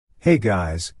Hey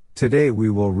guys, today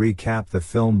we will recap the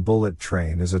film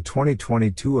Bullettrain as a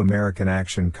 2022 American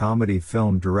action comedy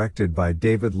film directed by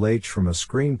David Leitch from a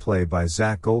screenplay by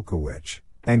Zakolkewicz,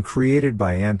 and created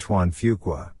by Antoine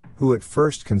Fuqua, who at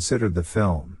first considered the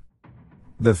film.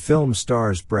 The film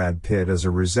stars Brad Pitt as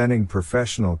a resenting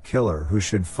professional killer who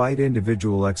should fight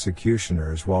individual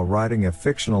executioners while riding a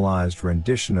fictionalized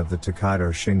rendition of the Tokaido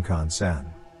Shinkansen.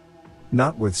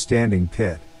 Notwithstanding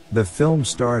Pitt, the film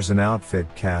stars an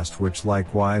outfit cast which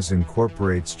likewise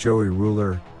incorporates Joey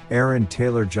Ruler, Aaron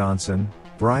Taylor Johnson,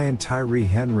 Brian Tyree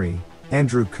Henry,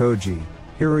 Andrew Koji,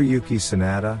 Hiroyuki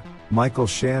Sanada, Michael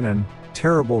Shannon,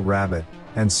 Terrible Rabbit,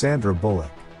 and Sandra Bullock.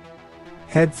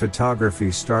 Head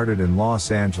photography started in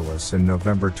Los Angeles in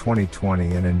November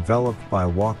 2020 and enveloped by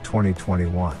Walk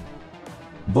 2021.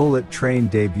 Bullettrain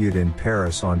debuted in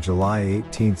Paris on July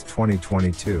 18,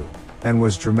 2022. And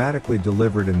was dramatically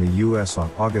delivered in the US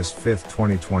on August 5,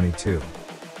 2022.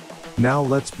 Now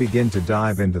let's begin to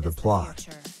dive into the plot.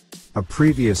 A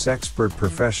previous expert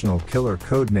professional killer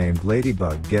codenamed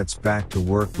Ladybug gets back to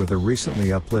work with a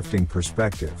recently uplifting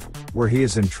perspective, where he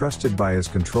is entrusted by his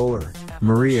controller,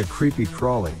 Maria Creepy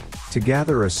Crawley, to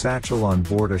gather a satchel on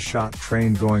board a shot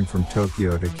train going from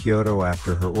Tokyo to Kyoto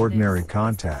after her ordinary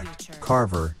contact,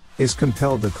 Carver, is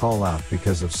compelled to call out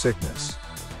because of sickness.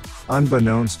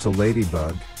 Unbeknownst to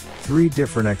Ladybug, 3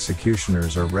 different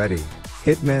executioners are ready: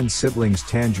 hitmen siblings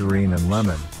Tangerine and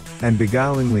Lemon, and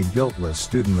beguilingly guiltless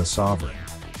student the Sovereign.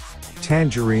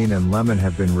 Tangerine and Lemon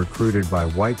have been recruited by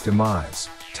White Demise,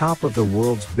 top of the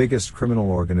world's biggest criminal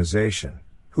organization,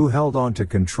 who held on to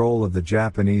control of the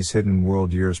Japanese hidden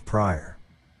world years prior.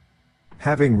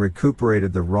 Having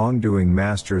recuperated the wrongdoing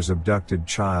master's abducted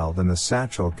child and the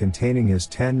satchel containing his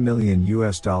 $10 million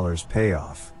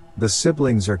payoff, the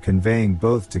siblings are conveying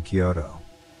both to Kyoto.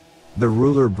 The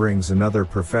ruler brings another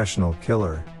professional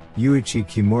killer, Yuichi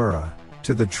Kimura,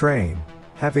 to the train,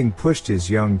 having pushed his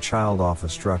young child off a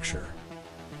structure.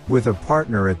 With a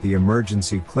partner at the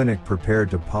emergency clinic prepared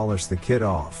to polish the kid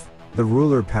off, the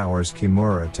ruler powers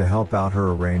Kimura to help out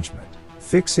her arrangement,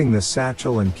 fixing the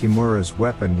satchel and Kimura's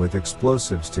weapon with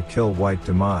explosives to kill White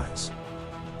Demise.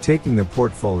 Taking the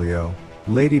portfolio,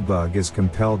 Ladybug is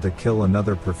compelled to kill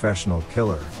another professional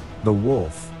killer, the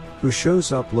Wolf, who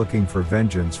shows up looking for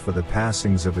vengeance for the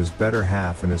passings of his better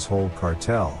half and his whole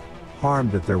cartel,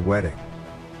 harmed at their wedding.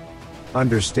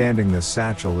 Understanding the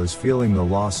satchel is feeling the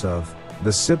loss of,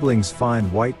 the siblings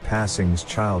find White Passing's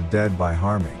child dead by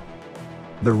harming.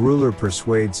 The ruler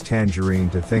persuades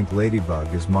Tangerine to think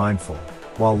Ladybug is mindful,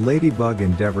 while Ladybug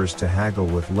endeavors to haggle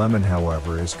with Lemon,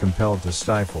 however is compelled to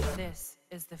stifle him.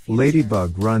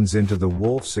 Ladybug runs into the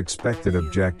Wolf's expected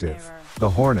objective, the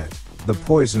Hornet, the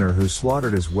poisoner who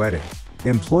slaughtered his wedding,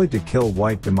 employed to kill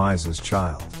White Demise's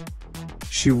child.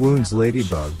 She wounds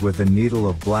Ladybug with a needle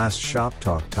of blast shop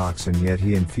talk toxin, yet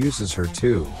he infuses her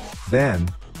too, then,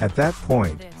 at that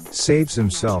point, saves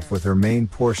himself with her main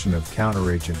portion of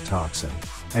counteragent toxin,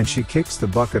 and she kicks the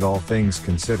bucket all things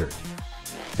considered.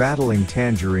 Battling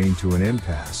Tangerine to an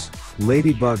impasse,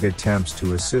 Ladybug attempts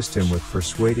to assist him with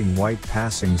persuading White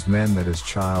Passing's men that his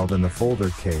child and the folder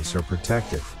case are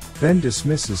protected, then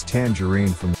dismisses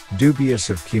Tangerine from dubious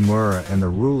of Kimura and the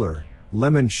ruler.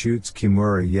 Lemon shoots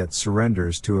Kimura yet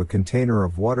surrenders to a container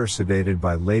of water sedated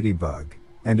by Ladybug,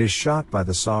 and is shot by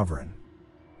the Sovereign.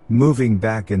 Moving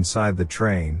back inside the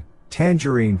train,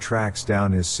 Tangerine tracks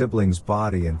down his sibling's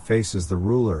body and faces the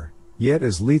ruler, yet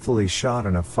is lethally shot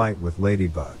in a fight with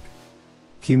Ladybug.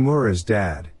 Kimura's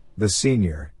dad, the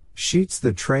senior, sheets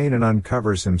the train and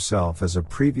uncovers himself as a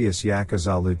previous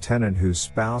Yakuza lieutenant whose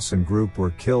spouse and group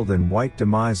were killed in White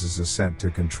Demise's ascent to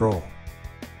control.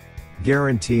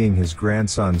 Guaranteeing his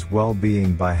grandson's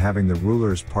well-being by having the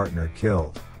ruler's partner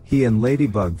killed, he and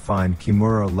Ladybug find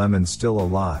Kimura Lemon still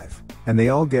alive, and they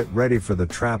all get ready for the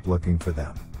trap looking for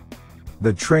them.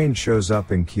 The train shows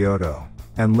up in Kyoto,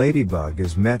 and Ladybug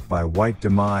is met by White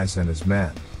Demise and his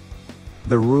men.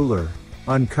 The ruler,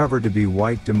 uncovered to be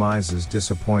White Demise's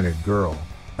disappointed girl,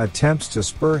 attempts to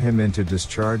spur him into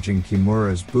discharging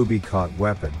Kimura's booby-caught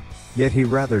weapon, yet he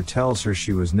rather tells her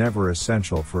she was never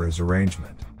essential for his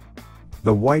arrangement.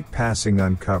 The White Passing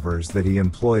uncovers that he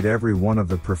employed every one of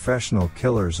the professional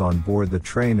killers on board the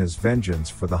train as vengeance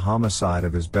for the homicide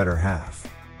of his better half.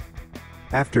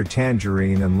 After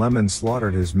Tangerine and Lemon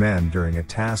slaughtered his men during a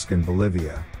task in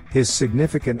Bolivia, his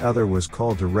significant other was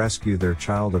called to rescue their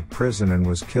child of prison and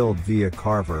was killed via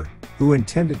Carver, who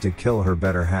intended to kill her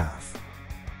better half.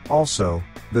 Also,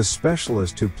 the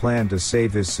specialist who planned to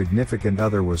save his significant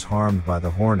other was harmed by the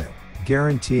Hornet,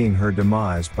 guaranteeing her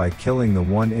demise by killing the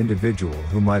one individual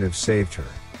who might have saved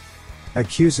her.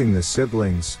 Accusing the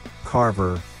siblings,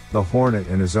 Carver, the Hornet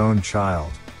and his own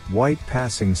child, White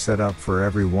passing set up for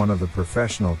every one of the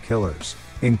professional killers,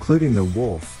 including the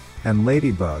Wolf, and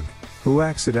Ladybug, who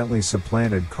accidentally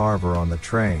supplanted Carver on the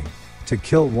train, to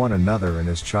kill one another and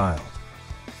his child.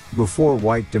 Before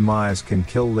White Demise can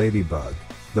kill Ladybug,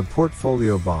 the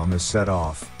portfolio bomb is set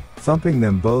off, thumping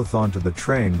them both onto the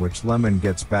train, which Lemon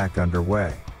gets back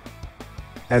underway.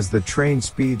 As the train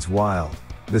speeds wild,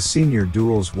 the senior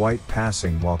duels White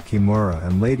passing while Kimura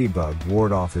and Ladybug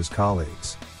ward off his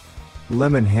colleagues.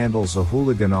 Lemon handles a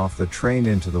hooligan off the train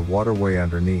into the waterway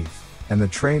underneath, and the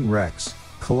train wrecks,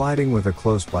 colliding with a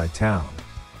close-by town.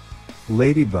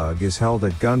 Ladybug is held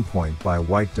at gunpoint by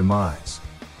White Demise.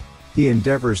 He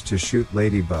endeavors to shoot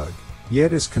Ladybug,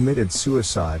 yet is committed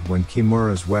suicide when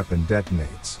Kimura's weapon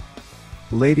detonates.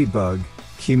 Ladybug,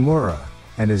 Kimura,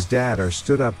 and his dad are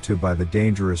stood up to by the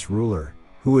dangerous ruler,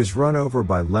 who is run over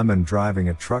by Lemon driving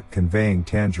a truck conveying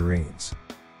tangerines.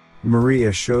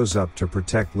 Maria shows up to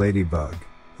protect Ladybug,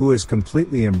 who has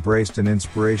completely embraced an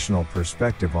inspirational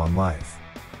perspective on life.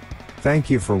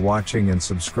 Thank you for watching and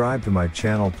subscribe to my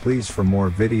channel please for more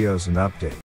videos and updates.